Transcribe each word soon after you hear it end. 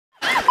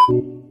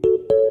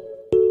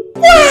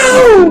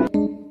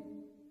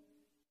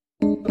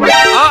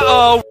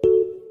Uh-oh!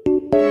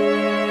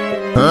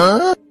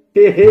 Huh?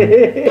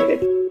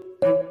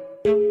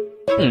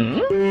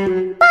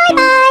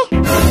 Bye-bye!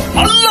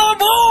 Allah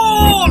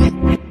ball!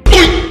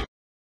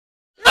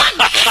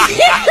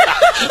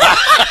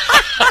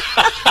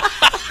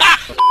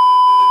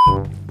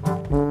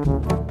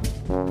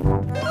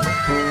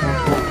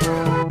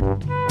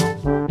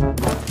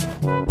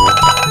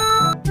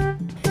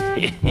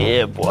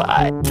 Yeah,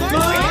 boy.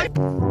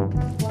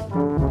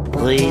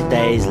 3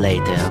 days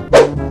later.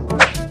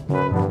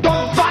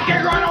 Don't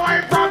fucking run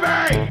away from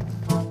me!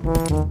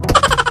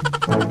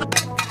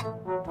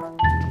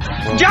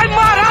 Jai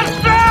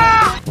Maharashtra!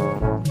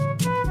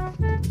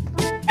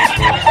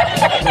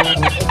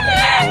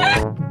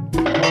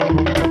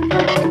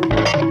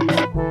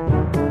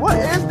 What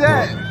is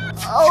that?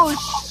 Oh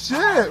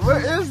shit!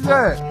 What is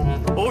that?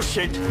 Oh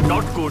shit,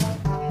 not good.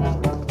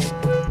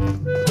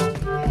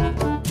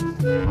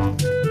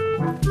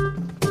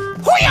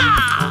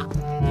 Hoo-yah!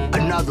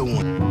 Another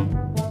one.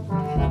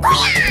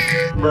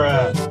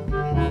 Bruh.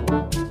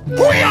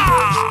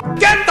 Hoo-yah!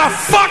 Get the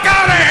fuck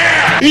out of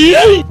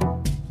here!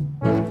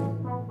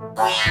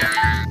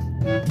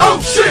 Oh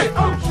shit!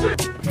 Oh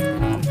shit!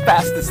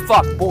 Fast as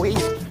fuck, boy.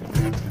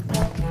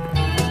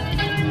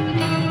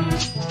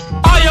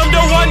 I am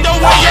the one, the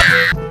way.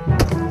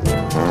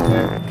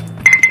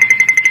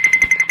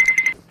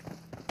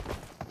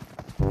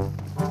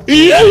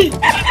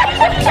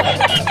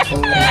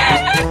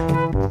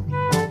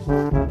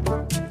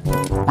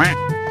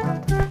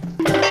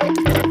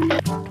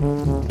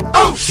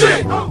 Oh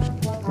shit!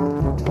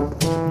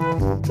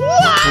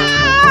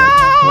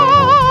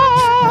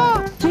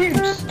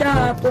 Dude,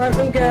 stop, let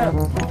me go.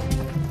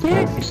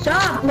 Dude,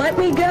 stop, let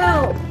me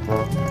go.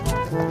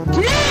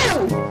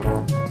 Dude!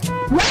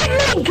 Let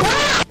me go!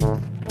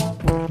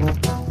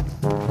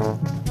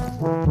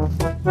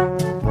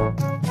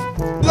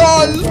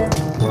 LOL.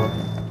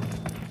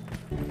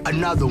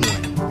 Another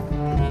one.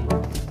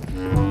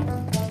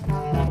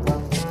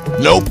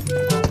 Nope.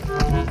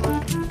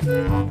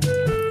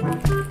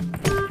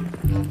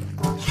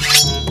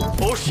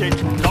 Oh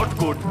shit, not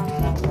good.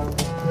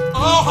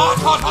 Oh, hot,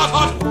 hot, hot,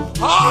 hot!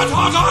 Hot,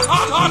 hot, hot,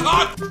 hot, hot,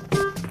 hot!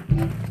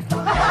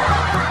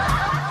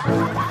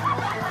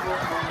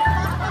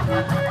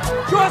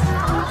 Just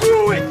do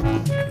it!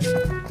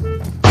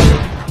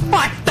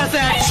 What does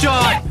that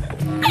shot?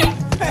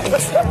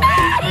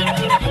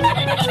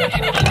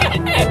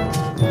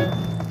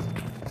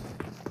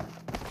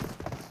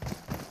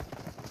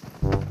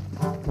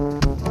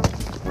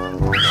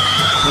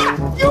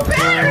 You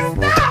better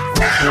stop!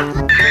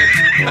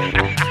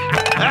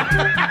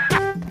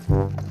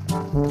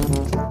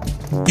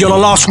 You're the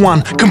last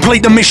one.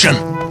 Complete the mission.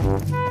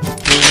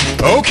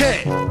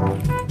 Okay.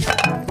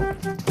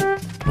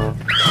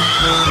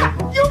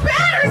 You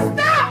better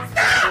stop!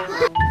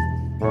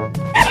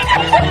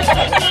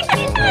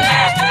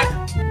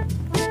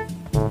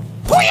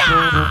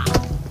 Hoo-yah!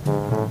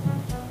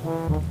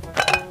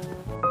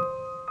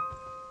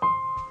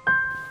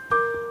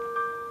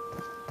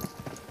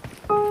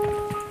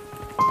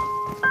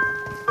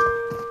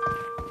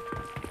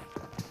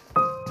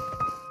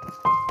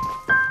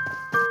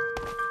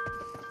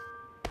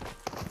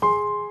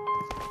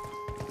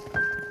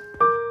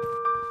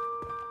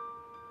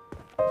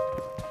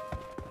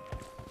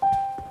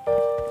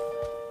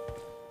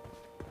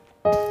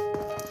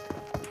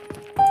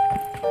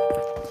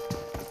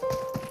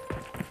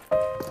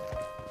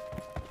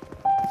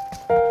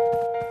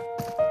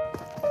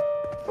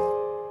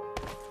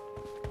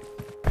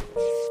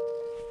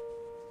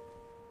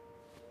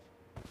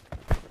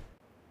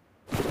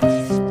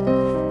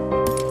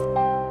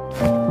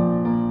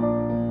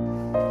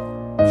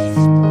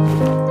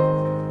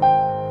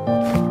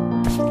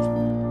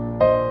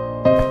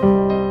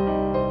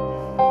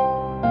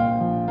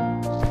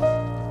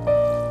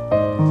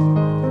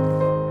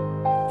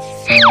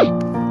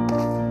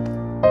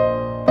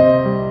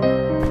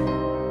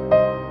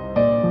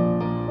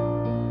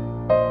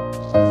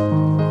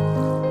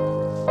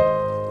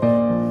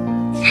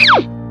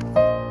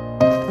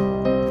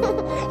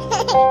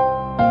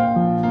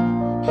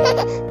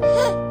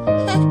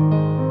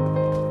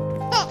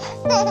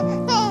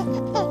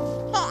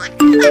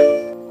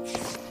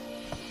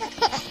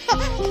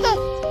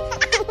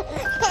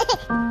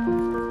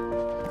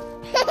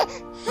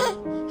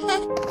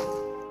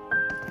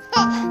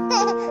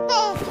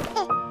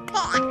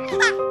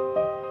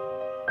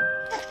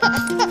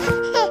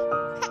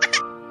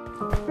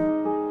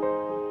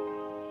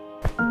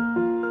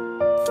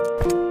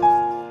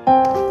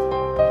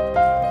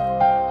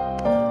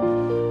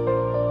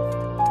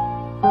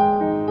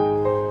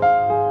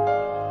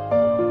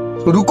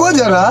 रुको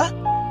जरा,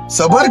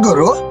 सबर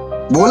करो।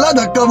 बोला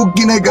धक्का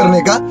बुक्की नहीं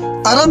करने का,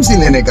 आराम से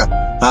लेने का।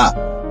 हाँ।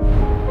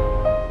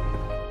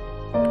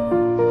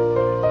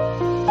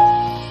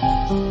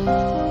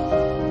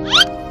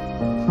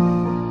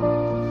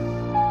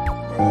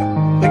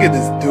 Look at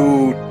this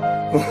dude.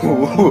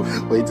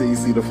 Wait till you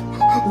see the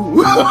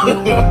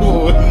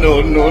No,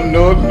 no, no,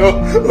 no.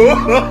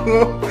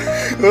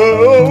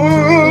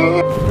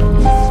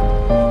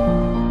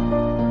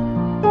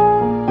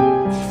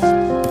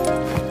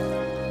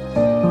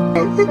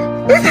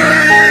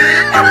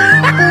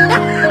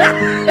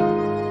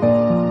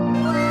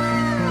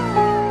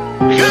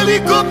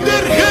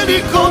 Helicopter,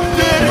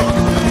 helicopter.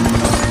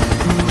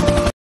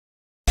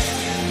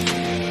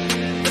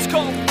 Let's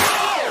go.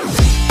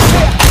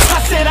 Yeah,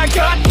 I said I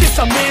got this,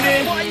 I'm in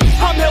it.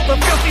 I'm hella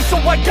filthy, so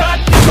I got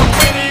this, I'm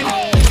winning.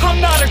 I'm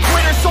not a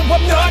quitter, so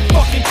I'm not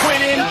fucking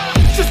quitting.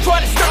 Just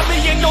try to stop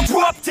me and you'll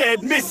drop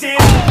dead missing.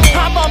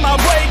 I'm on my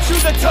way to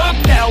the top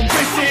now,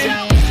 listen.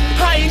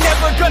 I ain't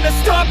never gonna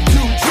stop,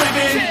 too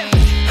driven.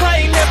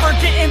 I ain't never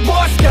getting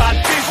lost, got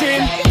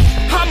vision.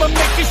 I'ma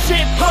make this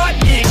shit hot,